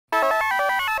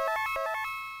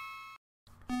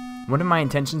One of my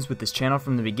intentions with this channel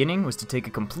from the beginning was to take a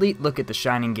complete look at the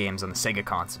Shining games on the Sega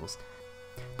consoles.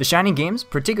 The Shining games,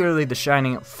 particularly the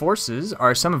Shining Forces,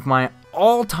 are some of my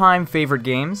all-time favorite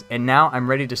games, and now I'm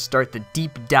ready to start the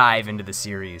deep dive into the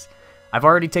series. I've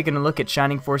already taken a look at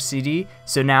Shining Force CD,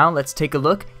 so now let's take a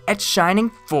look at Shining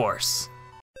Force.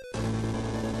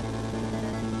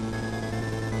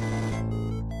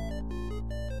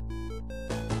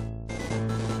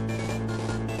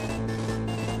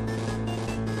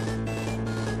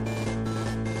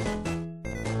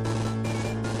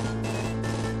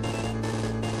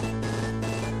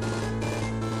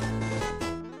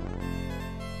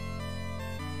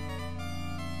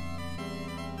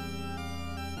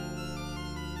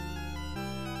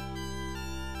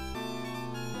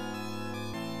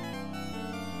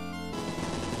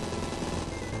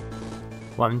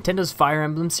 While Nintendo's Fire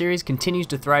Emblem series continues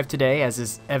to thrive today, as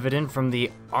is evident from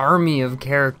the army of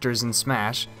characters in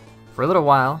Smash, for a little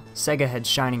while, Sega had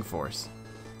Shining Force.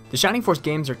 The Shining Force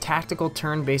games are tactical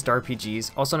turn-based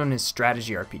RPGs, also known as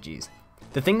strategy RPGs.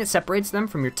 The thing that separates them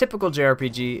from your typical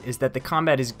JRPG is that the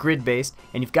combat is grid-based,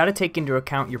 and you've got to take into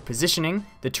account your positioning,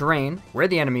 the terrain, where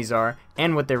the enemies are,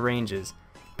 and what their range is.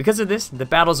 Because of this, the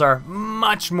battles are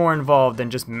much more involved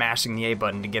than just mashing the A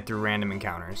button to get through random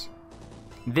encounters.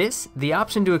 This, the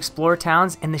option to explore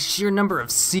towns, and the sheer number of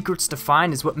secrets to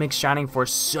find is what makes Shining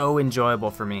Force so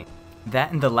enjoyable for me.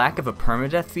 That and the lack of a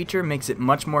permadeath feature makes it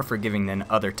much more forgiving than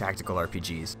other tactical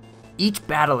RPGs. Each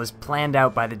battle is planned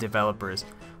out by the developers.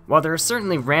 While there are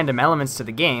certainly random elements to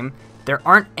the game, there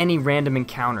aren't any random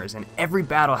encounters, and every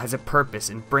battle has a purpose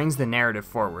and brings the narrative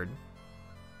forward.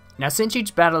 Now, since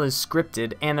each battle is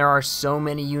scripted and there are so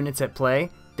many units at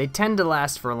play, they tend to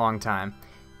last for a long time.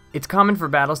 It's common for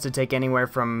battles to take anywhere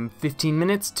from 15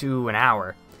 minutes to an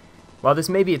hour. While this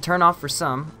may be a turn-off for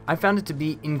some, I found it to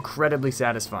be incredibly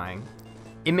satisfying.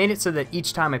 It made it so that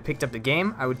each time I picked up the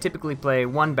game, I would typically play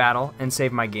one battle and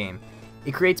save my game.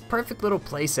 It creates perfect little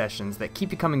play sessions that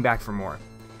keep you coming back for more.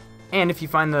 And if you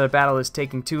find that a battle is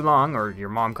taking too long, or your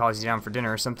mom calls you down for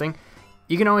dinner or something,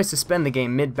 you can always suspend the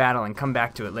game mid-battle and come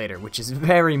back to it later, which is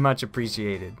very much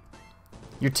appreciated.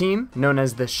 Your team, known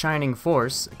as the Shining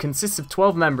Force, consists of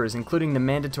 12 members, including the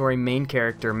mandatory main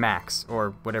character Max,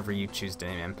 or whatever you choose to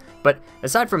name him. But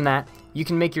aside from that, you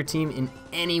can make your team in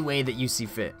any way that you see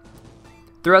fit.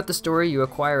 Throughout the story, you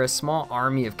acquire a small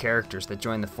army of characters that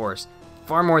join the Force,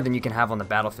 far more than you can have on the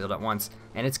battlefield at once,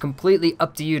 and it's completely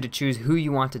up to you to choose who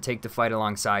you want to take to fight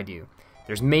alongside you.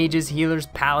 There's mages, healers,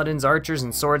 paladins, archers,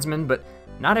 and swordsmen, but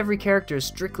not every character is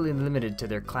strictly limited to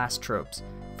their class tropes.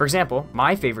 For example,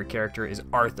 my favorite character is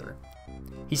Arthur.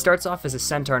 He starts off as a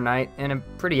centaur knight, and a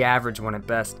pretty average one at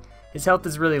best. His health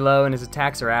is really low and his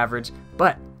attacks are average,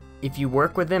 but if you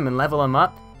work with him and level him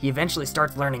up, he eventually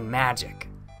starts learning magic.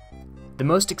 The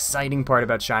most exciting part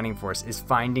about Shining Force is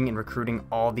finding and recruiting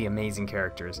all the amazing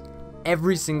characters.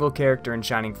 Every single character in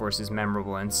Shining Force is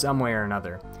memorable in some way or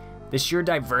another. The sheer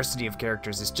diversity of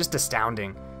characters is just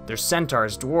astounding. There's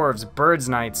centaurs, dwarves, birds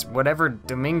knights, whatever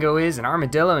Domingo is, an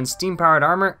armadillo, and steam-powered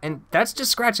armor, and that's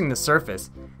just scratching the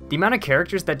surface. The amount of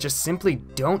characters that just simply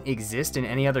don't exist in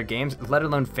any other games, let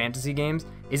alone fantasy games,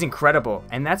 is incredible,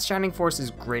 and that's Shining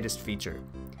Force's greatest feature.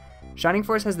 Shining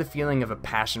Force has the feeling of a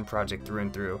passion project through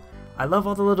and through. I love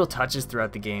all the little touches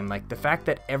throughout the game, like the fact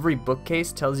that every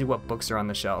bookcase tells you what books are on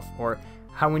the shelf, or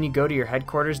how when you go to your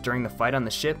headquarters during the fight on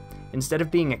the ship, instead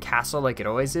of being a castle like it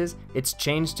always is, it's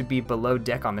changed to be below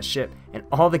deck on the ship, and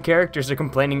all the characters are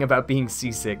complaining about being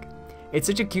seasick. It's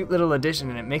such a cute little addition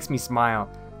and it makes me smile.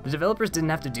 The developers didn't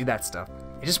have to do that stuff,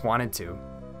 they just wanted to.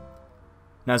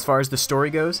 Now as far as the story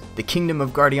goes, the Kingdom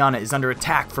of Guardiana is under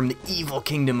attack from the evil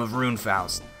Kingdom of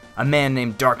Runefaust. A man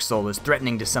named Dark Soul is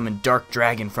threatening to summon Dark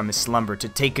Dragon from his slumber to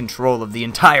take control of the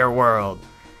entire world.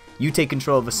 You take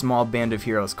control of a small band of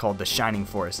heroes called the Shining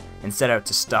Force and set out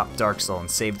to stop Dark Soul and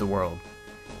save the world.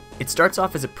 It starts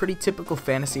off as a pretty typical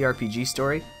fantasy RPG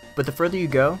story, but the further you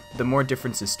go, the more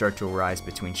differences start to arise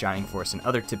between Shining Force and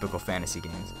other typical fantasy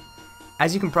games.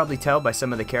 As you can probably tell by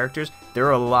some of the characters, there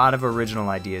are a lot of original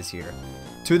ideas here.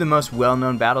 Two of the most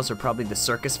well-known battles are probably the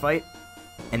circus fight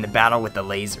and the battle with the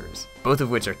lasers, both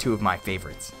of which are two of my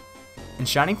favorites. And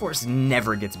Shining Force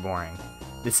never gets boring.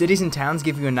 The cities and towns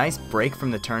give you a nice break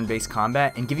from the turn-based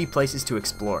combat and give you places to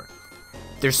explore.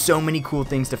 There's so many cool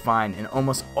things to find and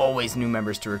almost always new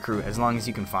members to recruit as long as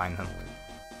you can find them.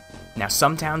 Now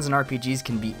some towns and RPGs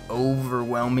can be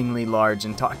overwhelmingly large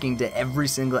and talking to every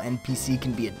single NPC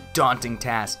can be a daunting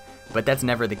task, but that's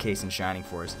never the case in Shining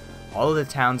Force. All of the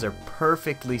towns are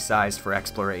perfectly sized for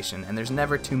exploration and there's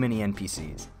never too many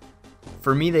NPCs.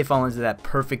 For me, they fall into that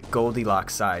perfect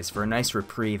Goldilocks size for a nice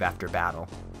reprieve after battle.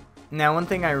 Now, one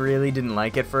thing I really didn't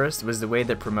like at first was the way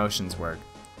that promotions work.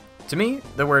 To me,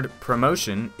 the word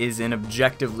promotion is an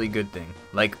objectively good thing.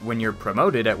 Like, when you're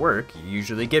promoted at work, you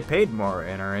usually get paid more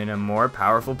and are in a more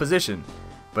powerful position.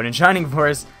 But in Shining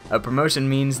Force, a promotion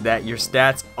means that your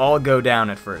stats all go down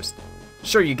at first.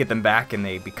 Sure, you get them back and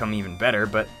they become even better,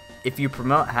 but if you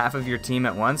promote half of your team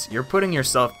at once, you're putting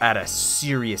yourself at a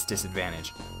serious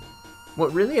disadvantage.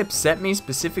 What really upset me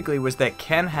specifically was that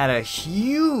Ken had a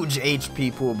huge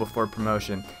HP pool before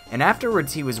promotion, and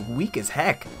afterwards he was weak as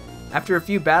heck. After a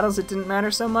few battles it didn't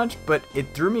matter so much, but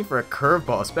it threw me for a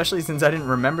curveball, especially since I didn't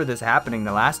remember this happening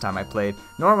the last time I played,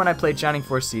 nor when I played Shining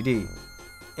Force CD.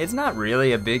 It's not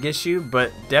really a big issue,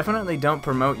 but definitely don't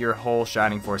promote your whole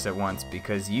Shining Force at once,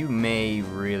 because you may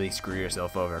really screw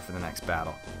yourself over for the next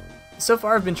battle. So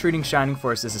far I've been treating Shining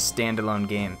Force as a standalone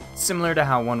game, similar to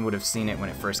how one would have seen it when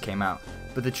it first came out.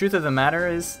 But the truth of the matter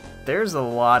is, there's a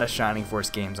lot of Shining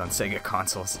Force games on Sega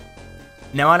consoles.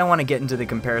 Now, I don't want to get into the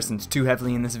comparisons too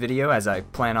heavily in this video, as I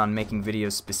plan on making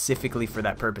videos specifically for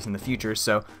that purpose in the future,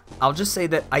 so I'll just say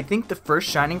that I think the first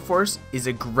Shining Force is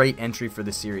a great entry for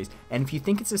the series, and if you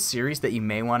think it's a series that you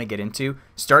may want to get into,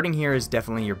 starting here is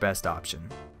definitely your best option.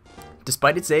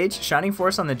 Despite its age, Shining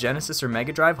Force on the Genesis or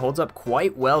Mega Drive holds up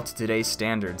quite well to today's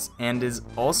standards, and is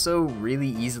also really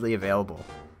easily available.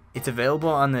 It's available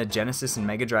on the Genesis and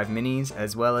Mega Drive Minis,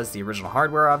 as well as the original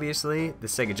hardware obviously, the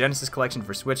Sega Genesis collection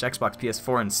for Switch, Xbox,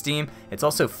 PS4, and Steam. It's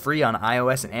also free on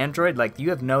iOS and Android, like you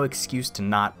have no excuse to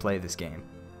not play this game.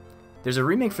 There's a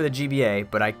remake for the GBA,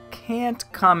 but I can't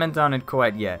comment on it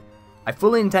quite yet. I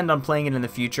fully intend on playing it in the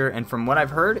future, and from what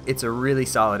I've heard, it's a really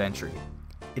solid entry.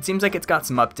 It seems like it's got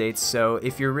some updates, so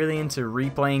if you're really into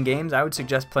replaying games, I would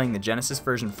suggest playing the Genesis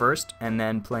version first, and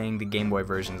then playing the Game Boy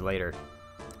versions later.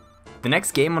 The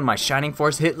next game on my Shining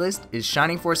Force hit list is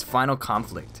Shining Force Final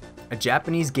Conflict, a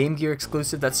Japanese Game Gear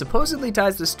exclusive that supposedly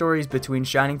ties the stories between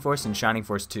Shining Force and Shining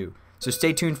Force 2, so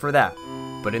stay tuned for that.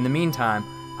 But in the meantime,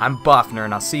 I'm Bofner,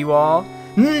 and I'll see you all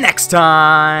next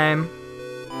time!